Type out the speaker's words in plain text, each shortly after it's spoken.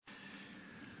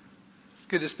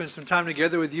Good to spend some time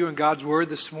together with you in God's Word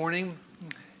this morning.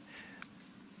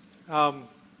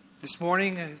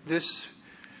 This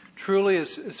truly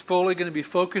is fully going to be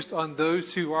focused on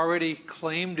those who already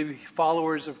claim to be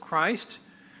followers of Christ.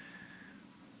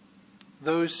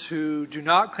 Those who do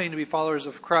not claim to be followers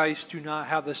of Christ do not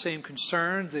have the same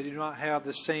concerns. They do not have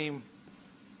the same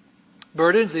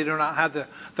burdens. They do not have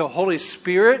the Holy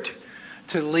Spirit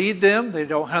to lead them. They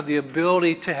don't have the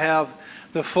ability to have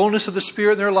the fullness of the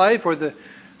Spirit in their life or the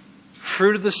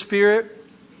fruit of the Spirit.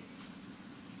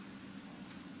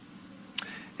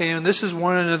 And this is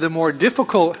one of the more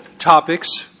difficult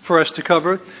topics for us to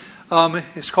cover.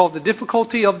 It's called the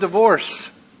difficulty of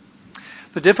divorce.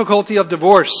 The difficulty of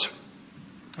divorce.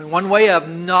 In one way, I've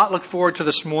not looked forward to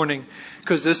this morning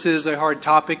because this is a hard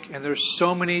topic and there's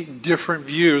so many different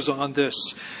views on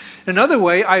this. Another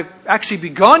way, I've actually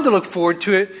begun to look forward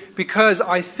to it because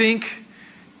I think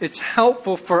it's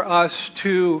helpful for us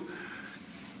to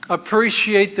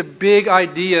appreciate the big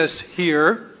ideas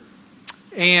here.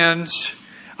 And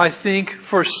I think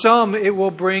for some it will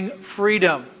bring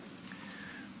freedom.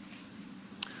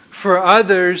 For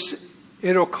others,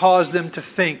 it'll cause them to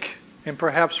think and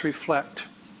perhaps reflect.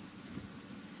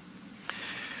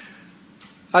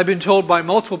 I've been told by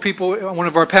multiple people, one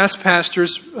of our past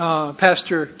pastors,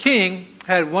 Pastor King,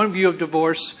 had one view of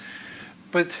divorce,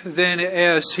 but then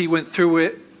as he went through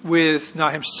it with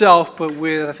not himself, but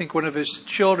with I think one of his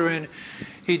children,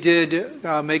 he did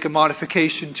make a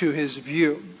modification to his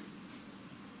view.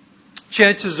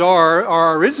 Chances are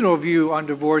our original view on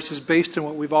divorce is based on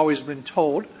what we've always been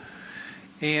told,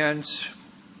 and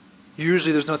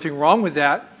usually there's nothing wrong with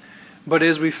that. But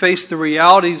as we face the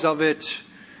realities of it,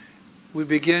 we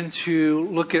begin to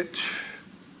look at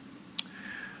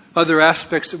other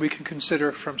aspects that we can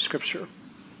consider from Scripture.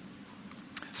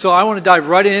 So I want to dive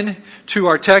right in to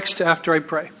our text after I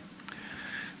pray.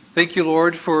 Thank you,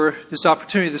 Lord, for this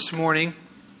opportunity this morning.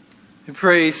 I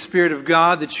pray, Spirit of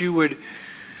God, that you would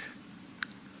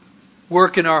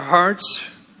work in our hearts,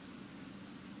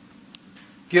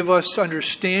 give us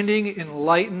understanding,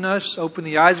 enlighten us, open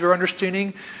the eyes of our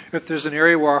understanding. If there's an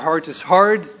area where our heart is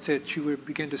hard, that you would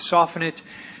begin to soften it.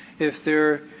 If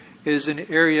there is an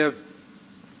area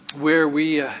where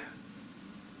we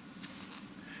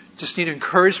just need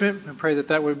encouragement, I pray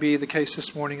that would be the case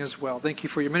this morning as well. Thank you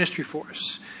for your ministry for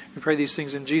us. We pray these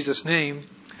things in Jesus' name.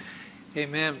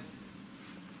 Amen.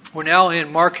 We're now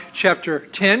in Mark chapter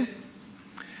 10,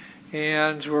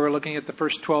 and we're looking at the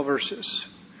first 12 verses.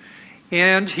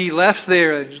 And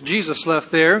Jesus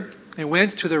left there, and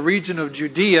went to the region of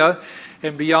Judea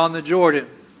and beyond the Jordan.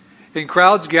 And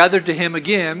crowds gathered to him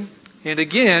again, and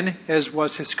again, as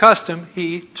was his custom,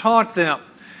 he taught them.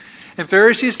 And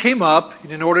Pharisees came up,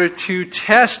 and in order to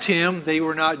test him, they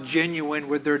were not genuine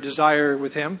with their desire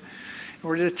with him. In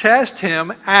order to test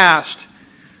him, asked,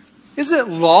 "Is it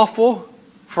lawful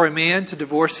for a man to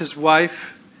divorce his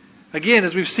wife?" Again,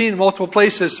 as we've seen in multiple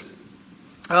places,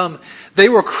 they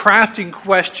were crafting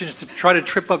questions to try to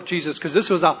trip up Jesus because this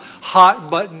was a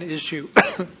hot button issue.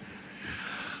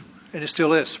 And it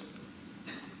still is.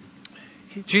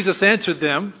 Jesus answered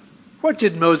them, "What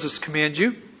did Moses command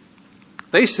you?"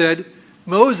 They said,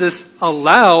 "Moses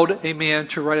allowed a man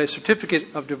to write a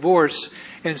certificate of divorce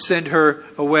and send her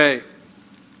away."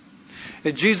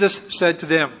 And Jesus said to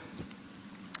them,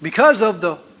 Because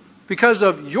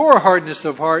of your hardness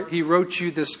of heart, he wrote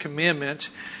you this commandment.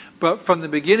 But from the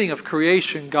beginning of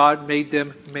creation, God made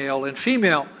them male and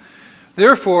female.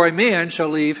 Therefore, a man shall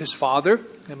leave his father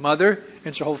and mother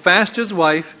and shall hold fast his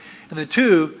wife, and the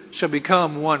two shall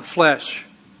become one flesh.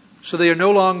 So they are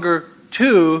no longer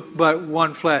two, but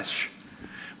one flesh.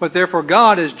 What therefore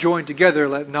God has joined together,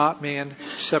 let not man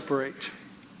separate.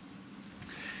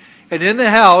 And in the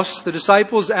house, the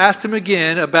disciples asked him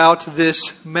again about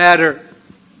this matter.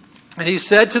 And he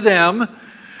said to them,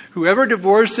 "Whoever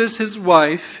divorces his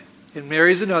wife and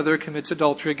marries another commits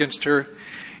adultery against her.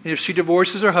 And if she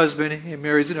divorces her husband and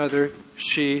marries another,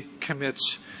 she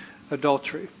commits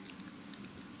adultery."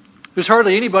 There's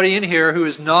hardly anybody in here who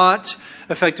is not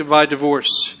affected by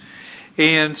divorce.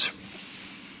 And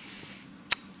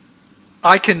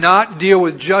I cannot deal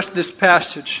with just this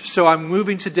passage. So I'm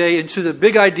moving today into the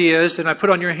big ideas, and I put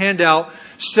on your handout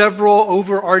several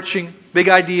overarching big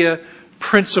idea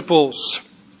principles.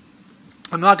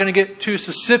 I'm not going to get too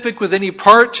specific with any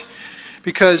part,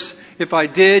 because if I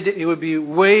did, it would be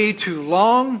way too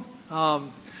long.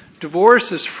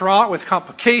 Divorce is fraught with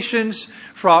complications,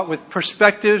 fraught with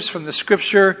perspectives from the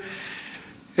Scripture.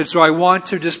 And so I want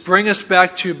to just bring us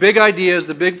back to big ideas,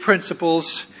 the big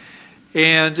principles.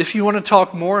 And if you want to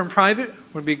talk more in private,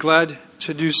 we'd be glad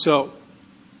to do so.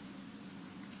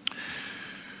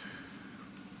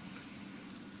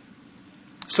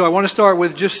 So I want to start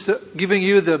with just giving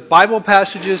you the Bible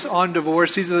passages on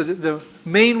divorce. These are the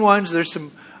main ones. There's some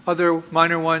other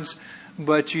minor ones.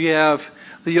 But you have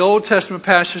the Old Testament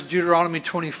passage, Deuteronomy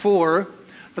 24,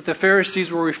 that the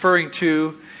Pharisees were referring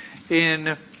to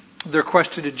in their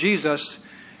question to Jesus.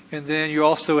 And then you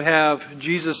also have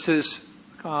Jesus'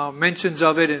 mentions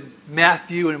of it in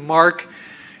Matthew and Mark.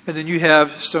 And then you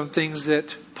have some things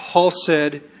that Paul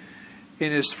said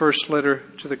in his first letter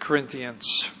to the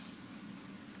Corinthians.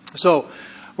 So,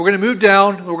 we're going to move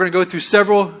down. We're going to go through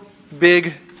several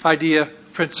big idea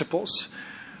principles.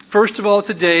 First of all,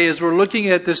 today, as we're looking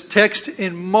at this text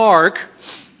in Mark,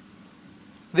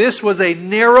 this was a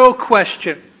narrow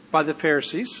question by the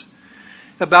Pharisees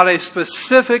about a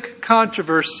specific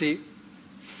controversy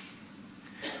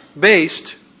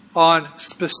based on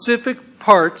specific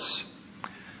parts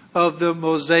of the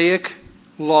Mosaic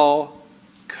Law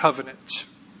covenant.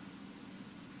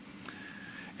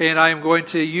 And I am going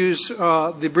to use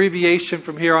the abbreviation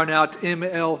from here on out,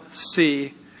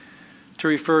 MLC, to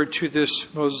refer to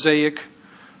this Mosaic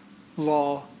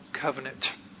Law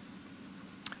covenant.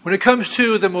 When it comes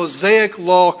to the Mosaic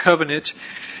Law covenant,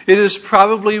 it is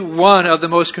probably one of the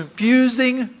most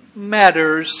confusing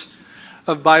matters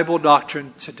of Bible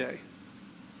doctrine today.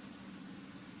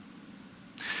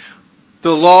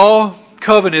 The law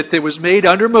covenant that was made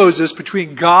under Moses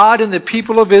between God and the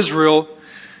people of Israel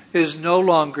is no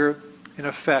longer in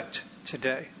effect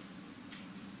today.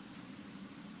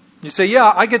 You say,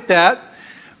 yeah, I get that.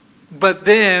 But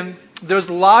then there's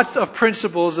lots of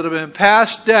principles that have been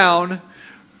passed down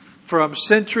from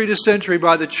century to century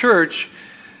by the church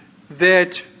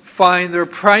that find their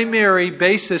primary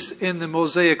basis in the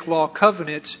Mosaic Law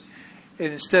covenant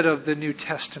instead of the New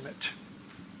Testament.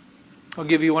 I'll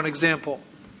give you one example.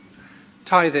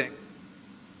 Tithing.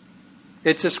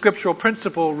 It's a scriptural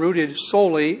principle rooted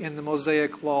solely in the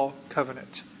Mosaic Law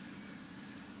covenant.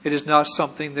 It is not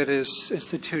something that is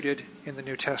instituted in the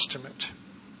New Testament.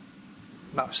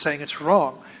 I'm not saying it's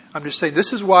wrong. I'm just saying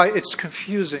this is why it's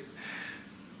confusing.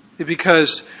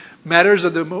 Because matters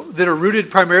that are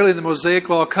rooted primarily in the Mosaic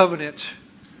Law covenant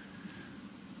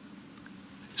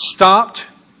stopped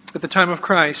at the time of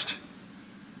Christ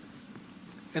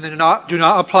and then do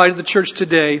not apply to the church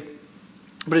today.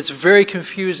 But it's very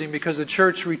confusing because the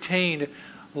church retained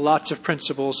lots of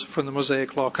principles from the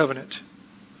Mosaic Law covenant.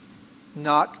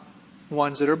 Not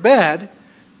ones that are bad,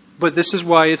 but this is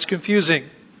why it's confusing.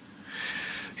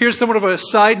 Here's somewhat of a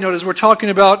side note as we're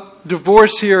talking about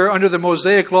divorce here under the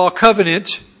Mosaic Law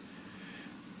covenant.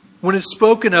 When it's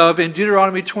spoken of in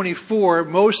Deuteronomy 24,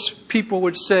 most people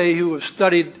would say who have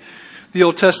studied the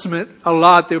Old Testament a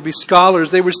lot, they would be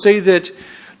scholars, they would say that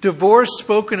divorce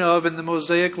spoken of in the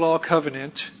Mosaic Law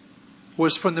covenant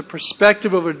was from the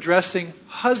perspective of addressing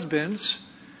husbands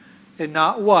and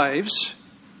not wives.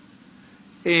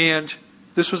 And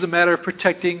this was a matter of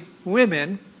protecting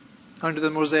women under the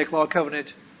Mosaic Law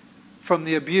covenant from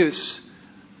the abuse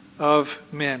of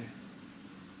men.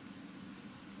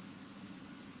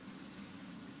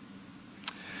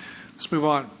 Let's move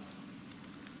on.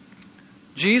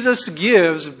 Jesus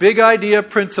gives big idea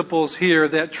principles here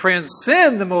that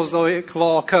transcend the Mosaic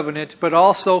Law covenant, but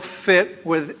also fit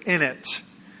within it.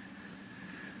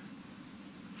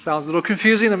 Sounds a little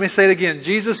confusing. Let me say it again.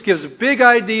 Jesus gives big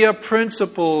idea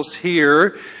principles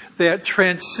here that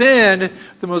transcend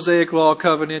the Mosaic Law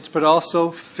covenant, but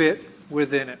also fit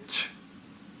within it.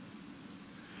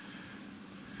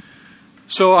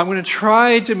 So I'm going to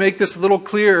try to make this a little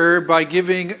clearer by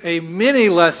giving a mini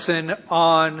lesson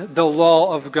on the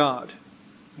law of God.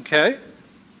 Okay?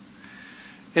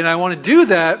 And I want to do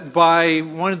that by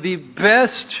one of the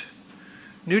best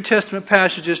New Testament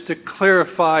passages to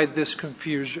clarify this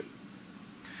confusion.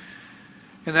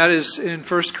 And that is in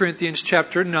 1 Corinthians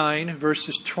chapter 9,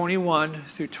 verses 21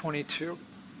 through 22.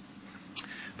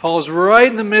 Paul's right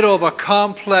in the middle of a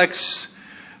complex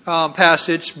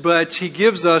passage, but he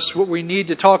gives us what we need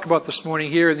to talk about this morning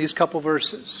here in these couple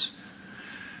verses.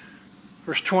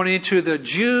 Verse 20, to the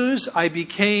Jews I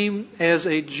became as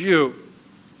a Jew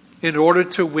in order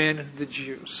to win the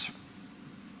Jews.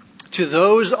 To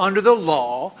those under the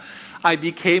law I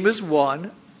became as one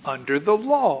under the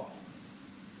law,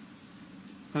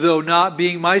 though not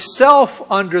being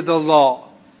myself under the law,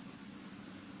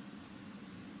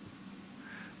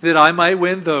 that I might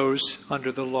win those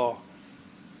under the law.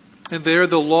 And there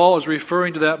the law is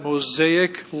referring to that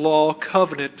Mosaic Law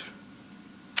covenant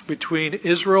between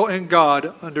Israel and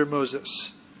God under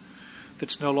Moses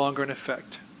that's no longer in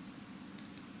effect.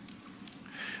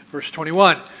 Verse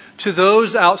 21, to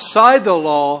those outside the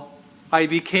law, I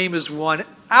became as one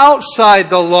outside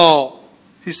the law.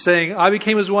 He's saying, I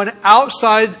became as one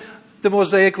outside the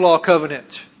Mosaic Law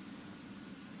covenant.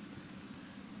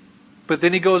 But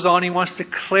then he goes on, he wants to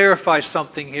clarify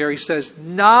something here. He says,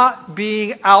 not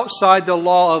being outside the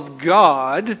law of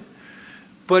God,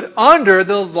 but under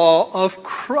the law of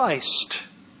Christ,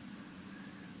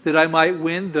 that I might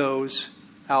win those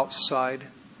outside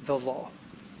the law.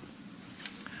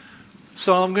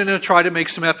 So I'm going to try to make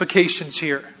some applications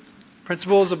here.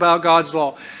 Principles about God's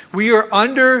law. We are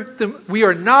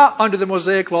not under the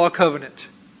Mosaic Law covenant,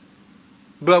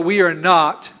 but we are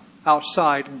not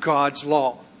outside God's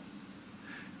law.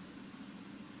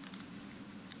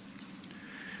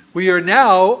 We are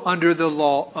now under the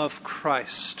law of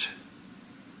Christ.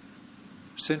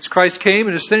 Since Christ came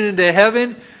and ascended into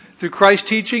heaven, through Christ's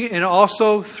teaching and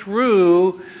also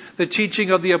through the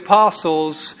teaching of the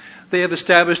apostles, they have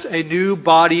established a new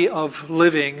body of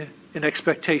living and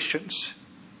expectations.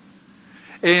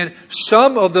 And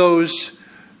some of those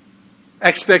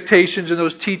expectations and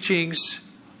those teachings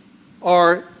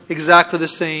are exactly the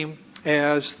same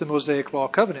as the Mosaic Law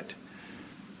covenant.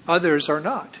 Others are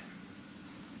not.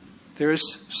 There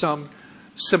is some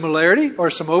similarity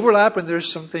or some overlap, and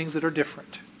there's some things that are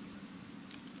different.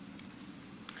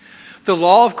 The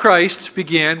law of Christ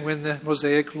began when the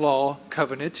Mosaic Law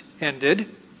covenant ended.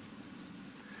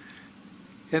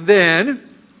 And then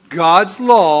God's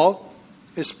law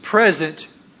is present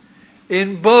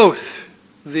in both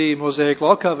the Mosaic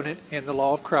Law covenant and the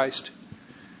law of Christ,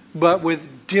 but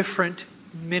with different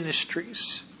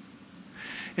ministries.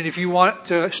 And if you want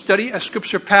to study a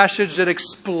scripture passage that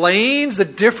explains the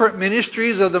different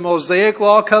ministries of the Mosaic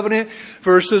Law covenant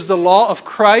versus the law of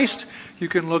Christ, you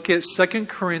can look at 2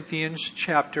 Corinthians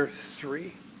chapter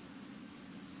 3.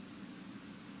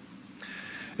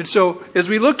 And so, as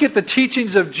we look at the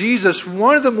teachings of Jesus,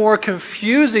 one of the more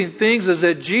confusing things is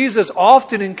that Jesus,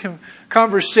 often in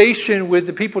conversation with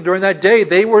the people during that day,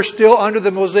 they were still under the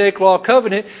Mosaic Law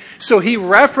covenant. So he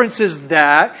references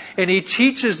that, and he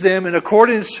teaches them in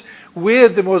accordance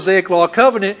with the Mosaic Law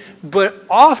covenant. But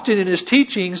often in his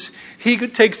teachings, he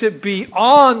takes it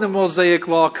beyond the Mosaic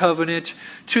Law covenant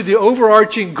to the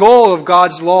overarching goal of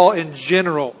God's law in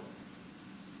general.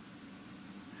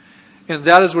 And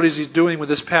that is what he's doing with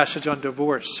this passage on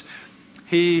divorce.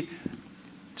 He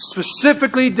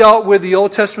specifically dealt with the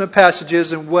Old Testament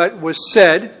passages and what was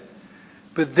said,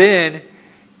 but then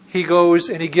he goes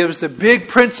and he gives the big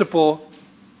principle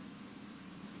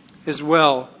as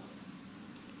well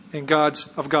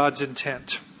of God's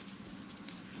intent.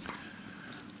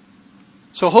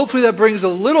 So hopefully that brings a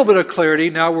little bit of clarity.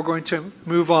 Now we're going to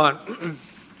move on.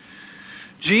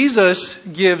 Jesus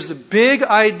gives big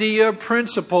idea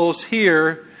principles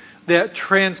here that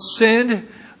transcend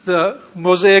the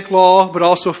Mosaic Law, but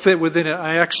also fit within it.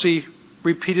 I actually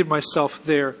repeated myself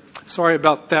there. Sorry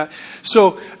about that.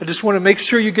 So I just want to make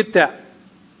sure you get that.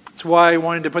 That's why I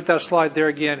wanted to put that slide there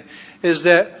again. Is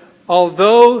that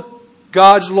although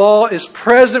God's law is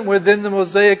present within the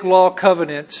Mosaic Law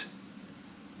covenant,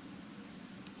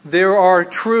 there are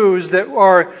truths that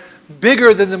are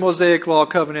bigger than the Mosaic Law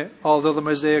covenant, although the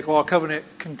Mosaic Law covenant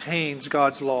contains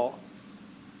God's law.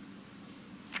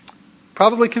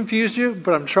 Probably confused you,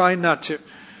 but I'm trying not to.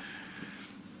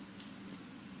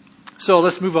 So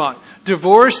let's move on.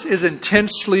 Divorce is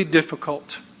intensely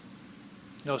difficult.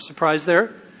 No surprise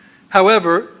there.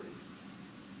 However,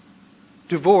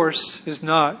 divorce is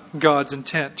not God's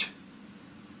intent.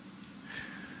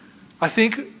 I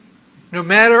think no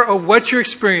matter what your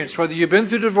experience, whether you've been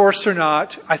through divorce or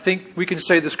not, I think we can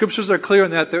say the scriptures are clear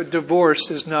on that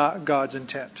divorce is not God's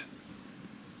intent.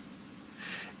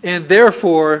 And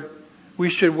therefore, we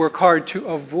should work hard to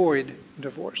avoid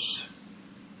divorce.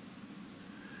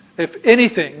 If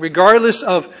anything, regardless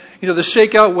of the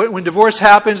shakeout, when divorce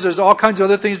happens, there's all kinds of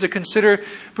other things to consider.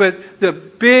 But the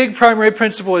big primary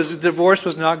principle is that divorce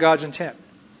was not God's intent.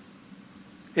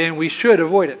 And we should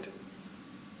avoid it.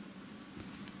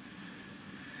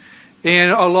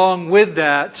 And along with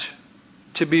that,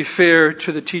 to be fair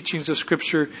to the teachings of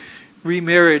Scripture,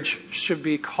 remarriage should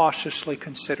be cautiously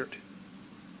considered.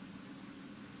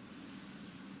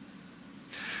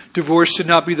 Divorce should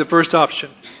not be the first option.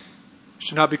 It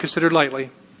should not be considered lightly.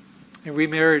 And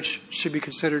remarriage should be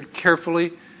considered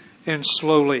carefully and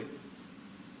slowly.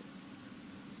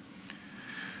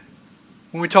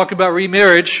 When we talk about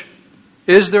remarriage,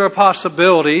 is there a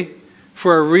possibility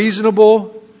for a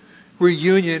reasonable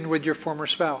reunion with your former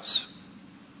spouse?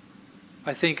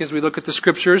 I think as we look at the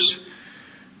scriptures,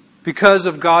 because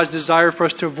of God's desire for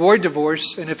us to avoid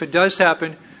divorce, and if it does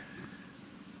happen,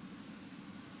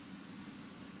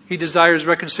 He desires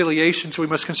reconciliation, so we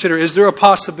must consider, is there a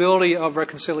possibility of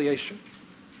reconciliation?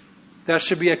 That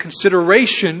should be a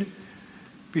consideration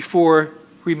before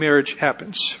remarriage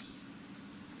happens.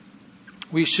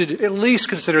 We should at least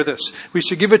consider this. We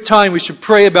should give it time. We should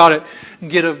pray about it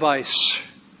and get advice.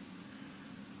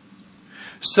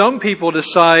 Some people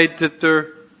decide that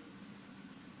they're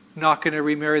not going to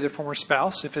remarry their former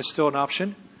spouse if it's still an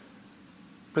option.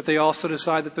 But they also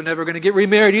decide that they're never going to get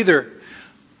remarried either.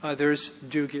 Others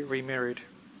do get remarried.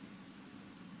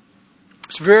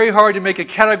 It's very hard to make a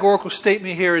categorical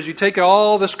statement here as you take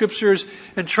all the scriptures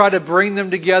and try to bring them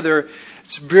together.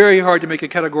 It's very hard to make a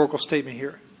categorical statement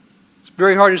here. It's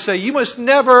very hard to say, you must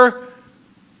never,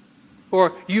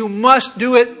 or you must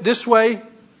do it this way.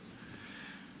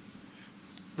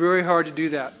 Very hard to do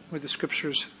that with the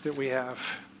scriptures that we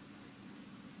have.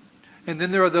 And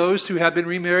then there are those who have been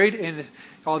remarried, and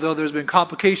although there's been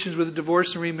complications with the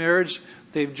divorce and remarriage,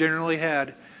 they've generally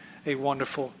had a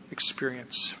wonderful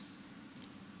experience.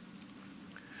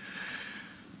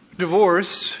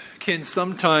 Divorce can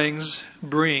sometimes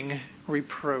bring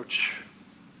reproach.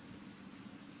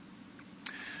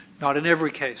 Not in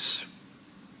every case.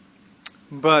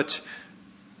 But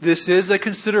this is a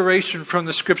consideration from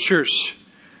the scriptures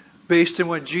based on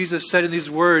what Jesus said in these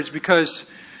words, because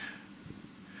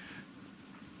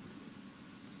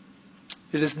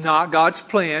it is not God's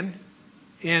plan,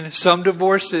 and some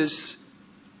divorces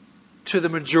to the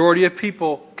majority of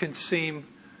people can seem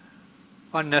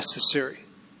unnecessary.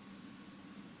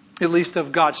 At least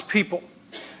of God's people.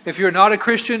 If you're not a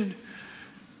Christian,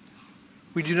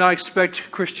 we do not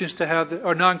expect Christians to have,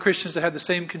 or non-Christians to have the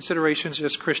same considerations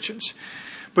as Christians.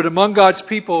 But among God's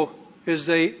people, as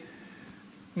they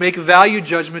make value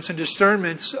judgments and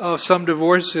discernments of some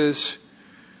divorces,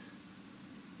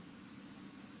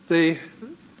 they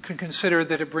can consider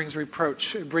that it brings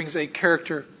reproach. It brings a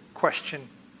character question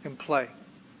in play.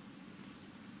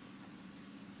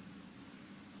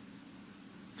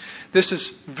 This is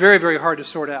very, very hard to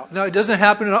sort out. Now, it doesn't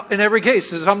happen in every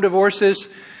case. In some divorces,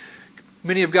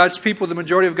 many of God's people, the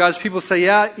majority of God's people say,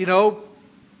 yeah, it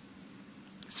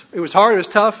was hard, it was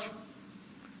tough.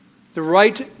 The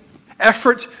right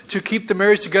effort to keep the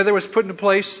marriage together was put into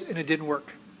place, and it didn't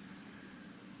work.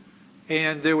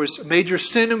 And there was a major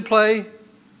sin in play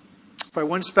by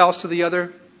one spouse to the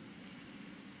other.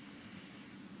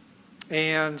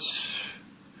 And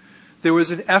there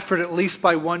was an effort, at least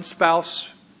by one spouse,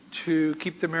 to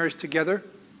keep the marriage together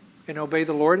and obey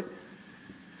the Lord.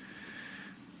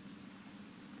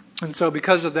 And so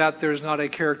because of that, there's not a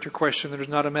character question. There's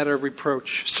not a matter of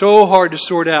reproach. So hard to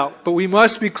sort out. But we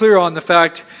must be clear on the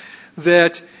fact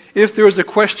that if there is a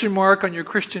question mark on your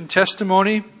Christian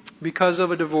testimony because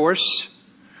of a divorce,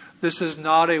 this is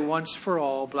not a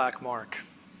once-for-all black mark.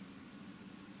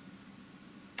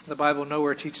 The Bible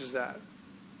nowhere teaches that.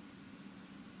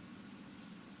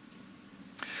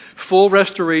 Full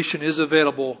restoration is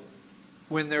available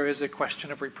when there is a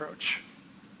question of reproach.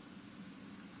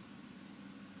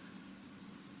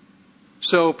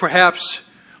 So perhaps,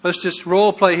 let's just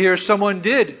role play here. Someone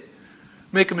did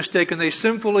make a mistake and they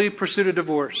sinfully pursued a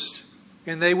divorce.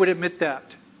 And they would admit that.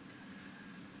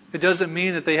 It doesn't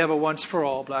mean that they have a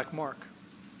once-for-all black mark.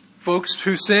 Folks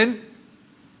who sin,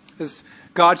 as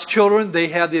God's children, they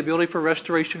have the ability for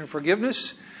restoration and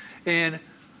forgiveness and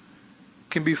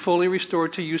can be fully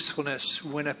restored to usefulness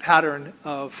when a pattern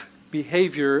of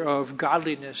behavior of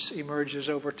godliness emerges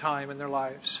over time in their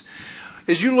lives.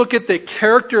 As you look at the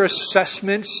character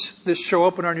assessments that show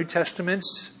up in our New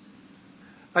Testaments,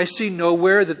 I see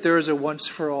nowhere that there is a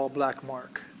once-for-all black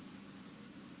mark.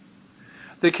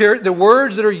 The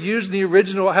words that are used in the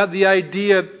original have the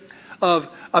idea of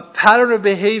a pattern of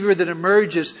behavior that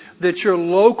emerges that your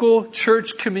local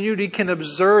church community can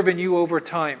observe in you over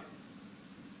time.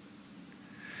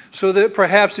 So that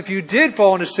perhaps if you did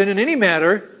fall into sin in any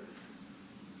matter,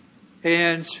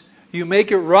 and you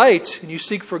make it right, and you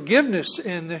seek forgiveness,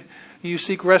 and you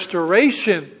seek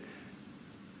restoration,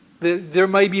 that there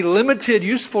may be limited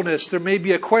usefulness. There may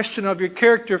be a question of your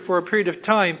character for a period of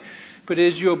time. But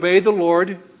as you obey the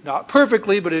Lord, not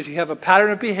perfectly, but as you have a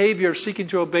pattern of behavior of seeking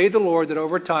to obey the Lord, that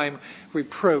over time,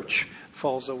 reproach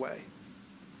falls away.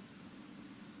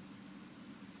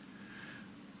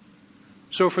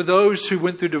 So for those who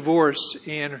went through divorce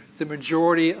and the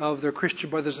majority of their Christian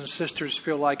brothers and sisters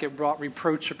feel like it brought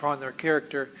reproach upon their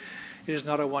character, it is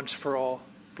not a once-for-all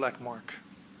black mark.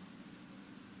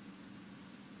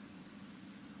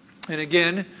 And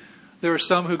again, there are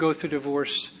some who go through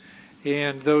divorce,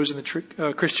 and those in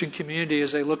the Christian community,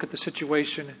 as they look at the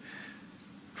situation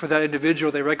for that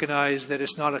individual, they recognize that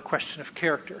it's not a question of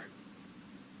character,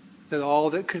 that all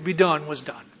that could be done was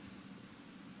done.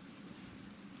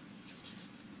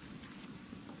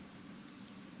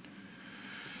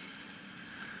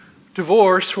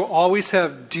 Divorce will always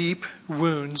have deep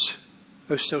wounds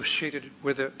associated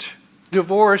with it.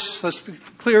 Divorce, let's be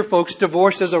clear, folks,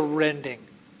 divorce is a rending.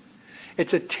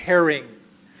 It's a tearing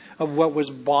of what was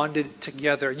bonded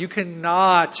together. You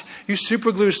cannot, you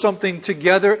superglue something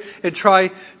together and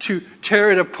try to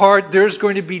tear it apart. There's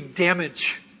going to be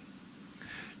damage.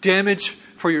 Damage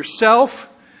for yourself,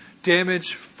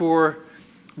 damage for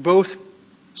both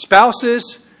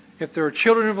spouses. If there are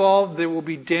children involved, there will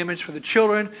be damage for the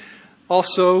children.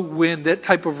 Also, when that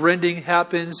type of rending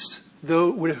happens,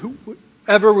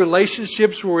 whatever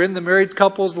relationships were in the married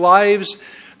couple's lives,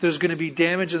 there's going to be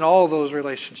damage in all of those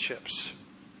relationships.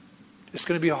 It's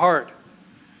going to be hard.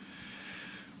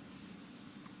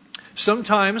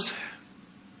 Sometimes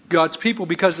God's people,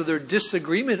 because of their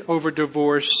disagreement over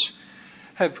divorce,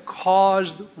 have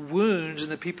caused wounds in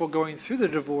the people going through the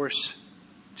divorce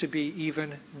to be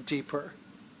even deeper.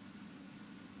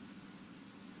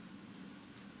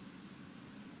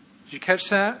 Did you catch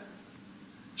that?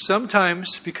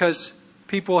 Sometimes, because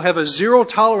people have a zero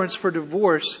tolerance for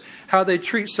divorce, how they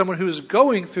treat someone who is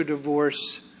going through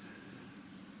divorce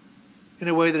in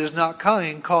a way that is not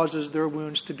kind causes their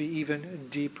wounds to be even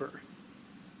deeper.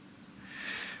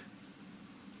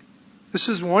 This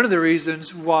is one of the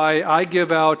reasons why I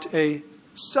give out a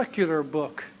secular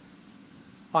book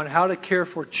on how to care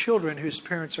for children whose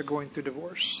parents are going through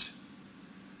divorce.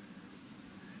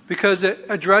 Because it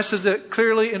addresses it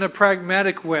clearly in a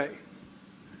pragmatic way,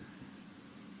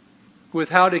 with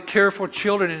how to care for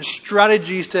children and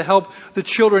strategies to help the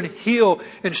children heal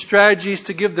and strategies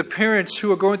to give the parents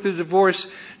who are going through divorce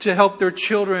to help their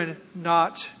children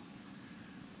not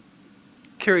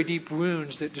carry deep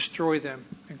wounds that destroy them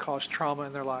and cause trauma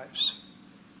in their lives.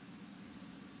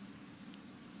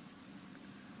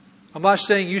 I'm not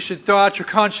saying you should throw out your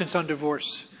conscience on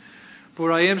divorce. But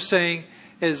what I am saying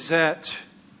is that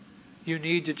you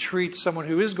need to treat someone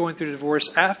who is going through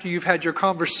divorce after you've had your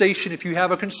conversation. If you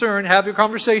have a concern, have your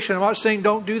conversation. I'm not saying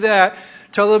don't do that.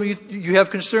 Tell them you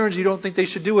have concerns, you don't think they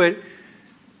should do it.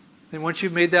 And once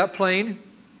you've made that plain,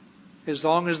 as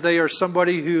long as they are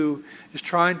somebody who is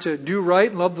trying to do right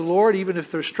and love the Lord, even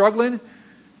if they're struggling,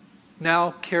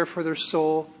 now care for their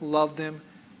soul, love them,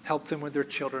 help them with their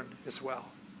children as well,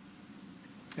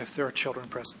 if there are children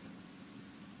present.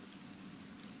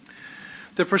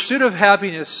 The pursuit of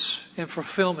happiness and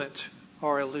fulfillment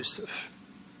are elusive.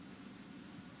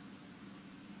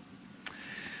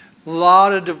 A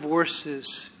lot of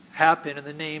divorces happen in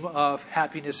the name of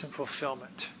happiness and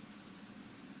fulfillment.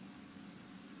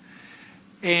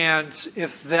 And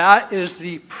if that is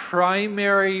the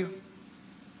primary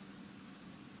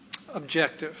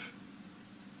objective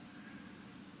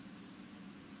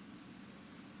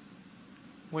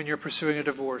when you're pursuing a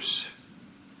divorce,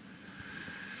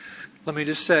 let me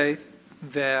just say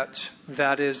that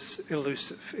that is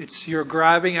elusive. You're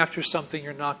grabbing after something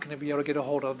you're not going to be able to get a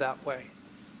hold of that way.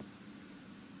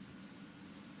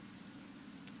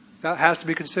 That has to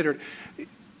be considered.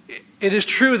 It is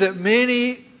true that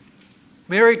many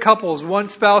married couples, one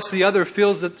spouse, the other,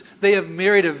 feels that they have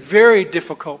married a very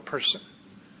difficult person.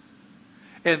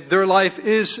 And their life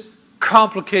is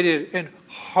complicated and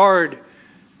hard.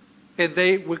 And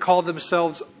they would call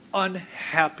themselves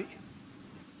unhappy.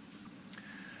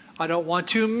 I don't want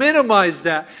to minimize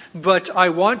that, but I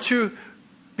want to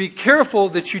be careful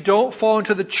that you don't fall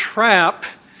into the trap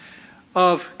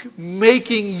of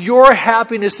making your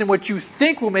happiness and what you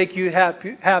think will make you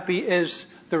happy as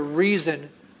the reason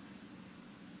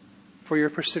for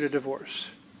your pursuit of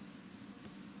divorce.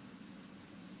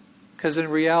 Because in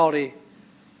reality,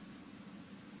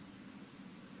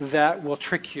 that will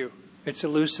trick you. It's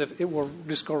elusive. It will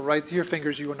just go right through your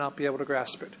fingers. You will not be able to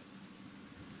grasp it.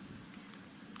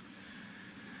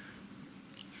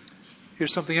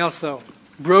 Here's something else, though.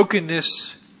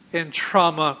 Brokenness and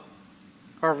trauma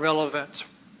are relevant.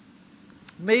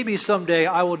 Maybe someday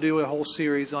I will do a whole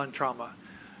series on trauma.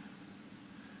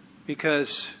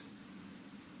 Because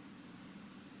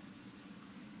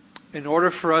in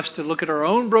order for us to look at our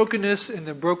own brokenness and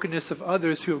the brokenness of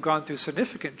others who have gone through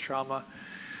significant trauma,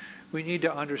 we need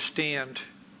to understand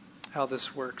how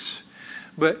this works.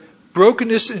 But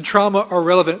brokenness and trauma are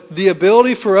relevant. The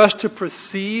ability for us to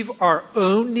perceive our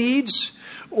own needs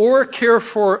or care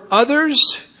for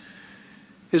others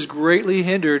is greatly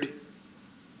hindered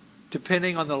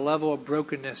depending on the level of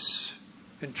brokenness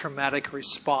and traumatic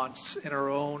response in our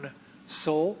own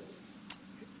soul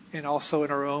and also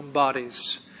in our own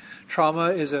bodies. Trauma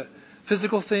is a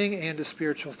physical thing and a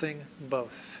spiritual thing,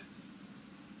 both.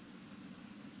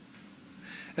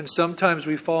 And sometimes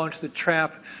we fall into the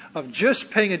trap of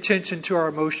just paying attention to our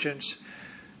emotions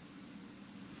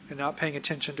and not paying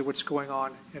attention to what's going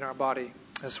on in our body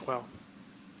as well.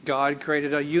 God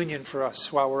created a union for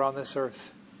us while we're on this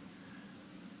earth.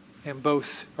 And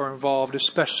both are involved,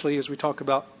 especially as we talk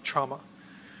about trauma.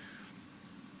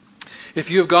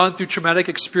 If you have gone through traumatic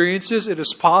experiences, it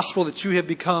is possible that you have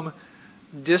become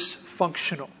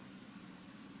dysfunctional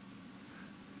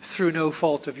through no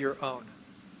fault of your own.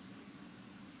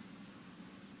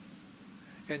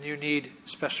 And you need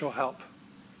special help.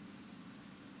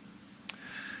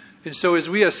 And so as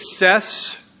we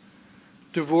assess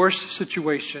divorce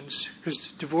situations, because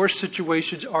divorce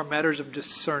situations are matters of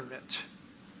discernment,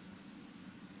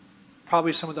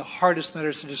 probably some of the hardest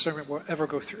matters of discernment we'll ever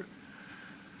go through.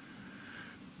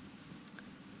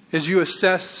 As you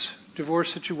assess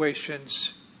divorce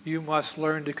situations, you must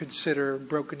learn to consider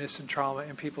brokenness and trauma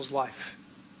in people's life.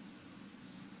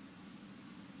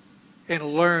 And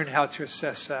learn how to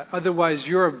assess that. Otherwise,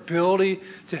 your ability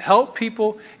to help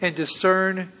people and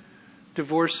discern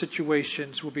divorce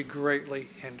situations will be greatly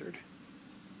hindered.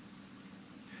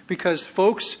 Because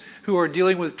folks who are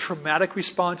dealing with traumatic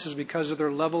responses because of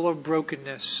their level of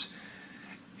brokenness,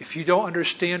 if you don't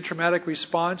understand traumatic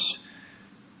response,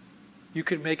 you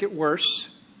could make it worse,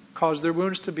 cause their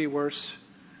wounds to be worse,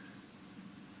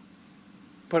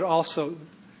 but also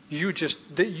you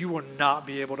will not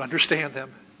be able to understand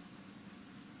them.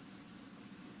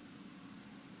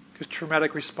 Because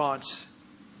traumatic response,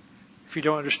 if you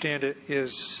don't understand it,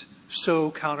 is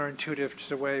so counterintuitive to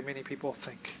the way many people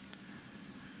think.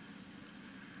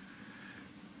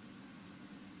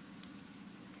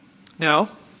 Now,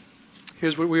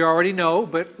 here's what we already know,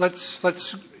 but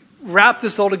let's wrap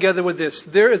this all together with this.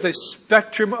 There is a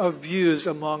spectrum of views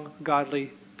among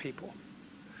godly people.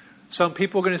 Some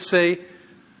people are going to say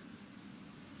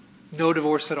no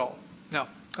divorce at all. Now,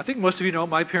 I think most of you know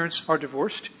my parents are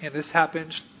divorced, and this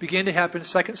began to happen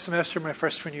second semester of my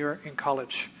freshman year in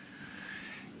college.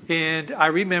 And I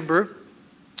remember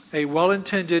a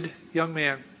well-intended young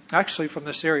man, actually from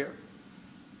this area,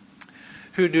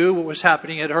 who knew what was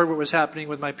happening, had heard what was happening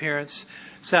with my parents,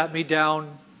 sat me down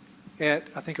at,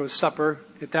 I think it was supper.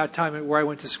 At that time where I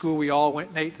went to school, we all went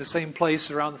and ate the same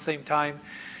place around the same time,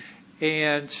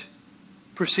 and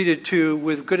proceeded to,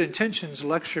 with good intentions,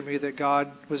 lecture me that God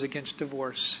was against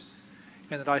divorce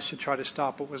and that I should try to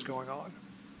stop what was going on.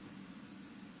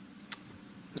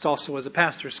 This also was a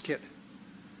pastor's kid.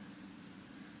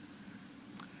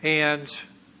 And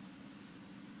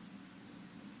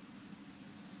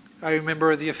I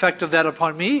remember the effect of that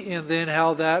upon me, and then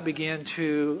how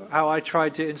I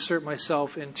tried to insert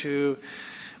myself into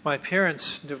my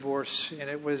parents' divorce, and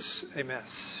it was a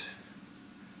mess.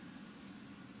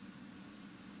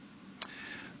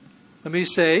 Let me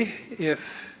say,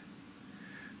 if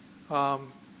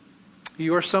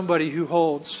you are somebody who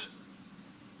holds,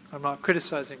 I'm not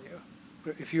criticizing you,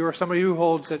 but if you are somebody who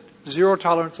holds that zero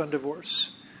tolerance on divorce,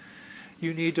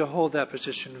 you need to hold that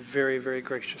position very, very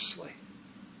graciously.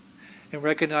 And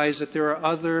recognize that there are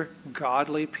other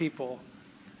godly people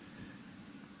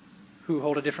who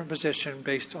hold a different position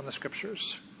based on the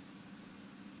Scriptures.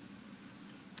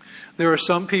 There are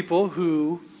some people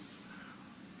who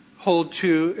hold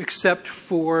to, except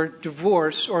for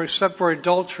divorce or except for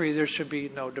adultery, there should be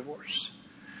no divorce.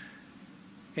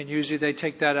 And usually they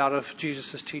take that out of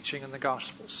Jesus' teaching in the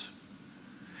Gospels.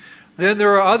 Then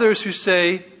there are others who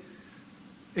say,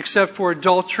 except for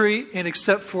adultery and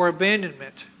except for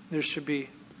abandonment, there should be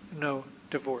no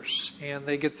divorce. And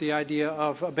they get the idea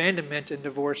of abandonment and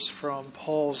divorce from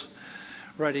Paul's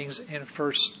writings in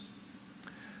 1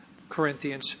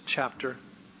 Corinthians chapter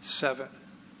 7.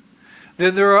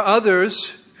 Then there are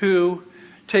others who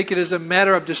take it as a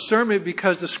matter of discernment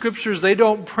because the Scriptures, they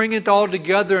don't bring it all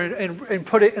together and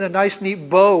put it in a nice neat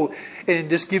bow and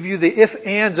just give you the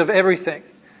if-ands of everything.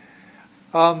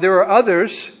 There are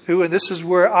others who, and this is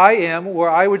where I am, where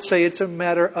I would say it's a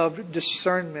matter of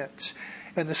discernment.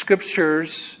 And the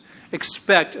Scriptures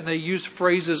expect, and they use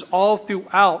phrases all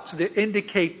throughout that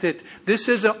indicate that this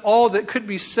isn't all that could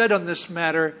be said on this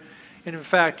matter. And in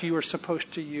fact, you are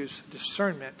supposed to use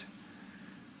discernment.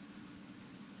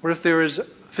 What if there is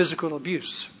physical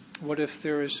abuse? What if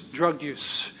there is drug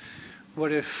use?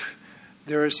 What if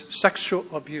there is sexual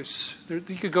abuse? You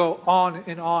could go on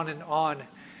and on and on.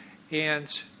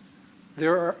 And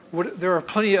there are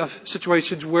plenty of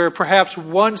situations where perhaps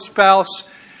one spouse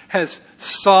has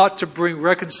sought to bring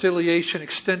reconciliation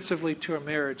extensively to a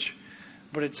marriage,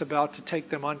 but it's about to take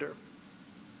them under.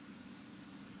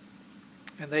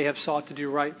 And they have sought to do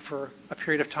right for a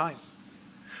period of time.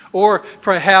 Or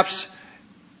perhaps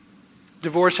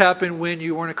divorce happened when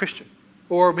you weren't a Christian.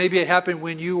 Or maybe it happened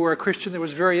when you were a Christian that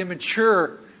was very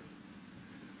immature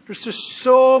There's just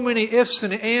so many ifs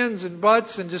and ands and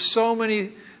buts and just so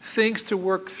many things to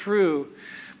work through.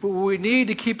 But what we need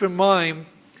to keep in mind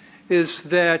is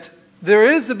that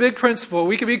there is a big principle.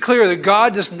 We can be clear that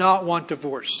God does not want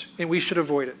divorce, and we should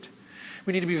avoid it.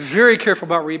 We need to be very careful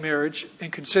about remarriage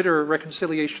and consider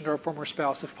reconciliation to our former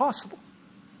spouse if possible.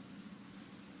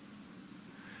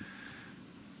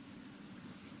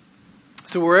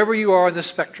 So wherever you are on the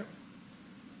spectrum,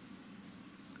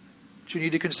 you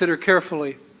need to consider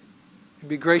carefully and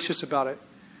be gracious about it.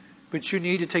 But you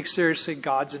need to take seriously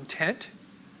God's intent.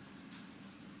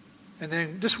 And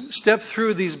then just step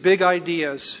through these big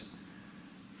ideas.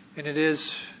 And it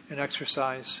is an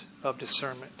exercise of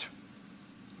discernment.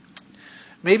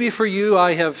 Maybe for you,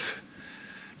 I have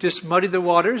just muddied the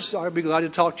waters. I'd be glad to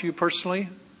talk to you personally.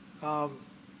 But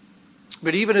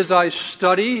even as I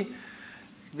study,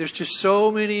 there's just so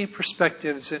many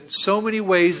perspectives and so many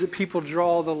ways that people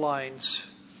draw the lines.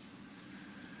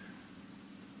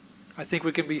 I think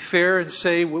we can be fair and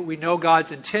say what we know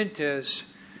God's intent is.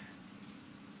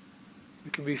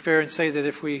 We can be fair and say that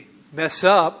if we mess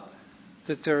up,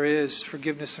 that there is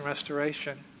forgiveness and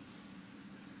restoration.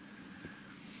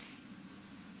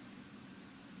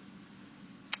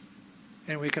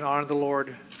 And we can honor the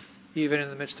Lord even in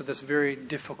the midst of this very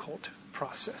difficult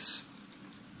process.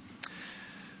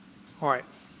 All right.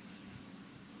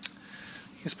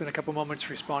 You can spend a couple moments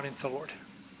responding to the Lord.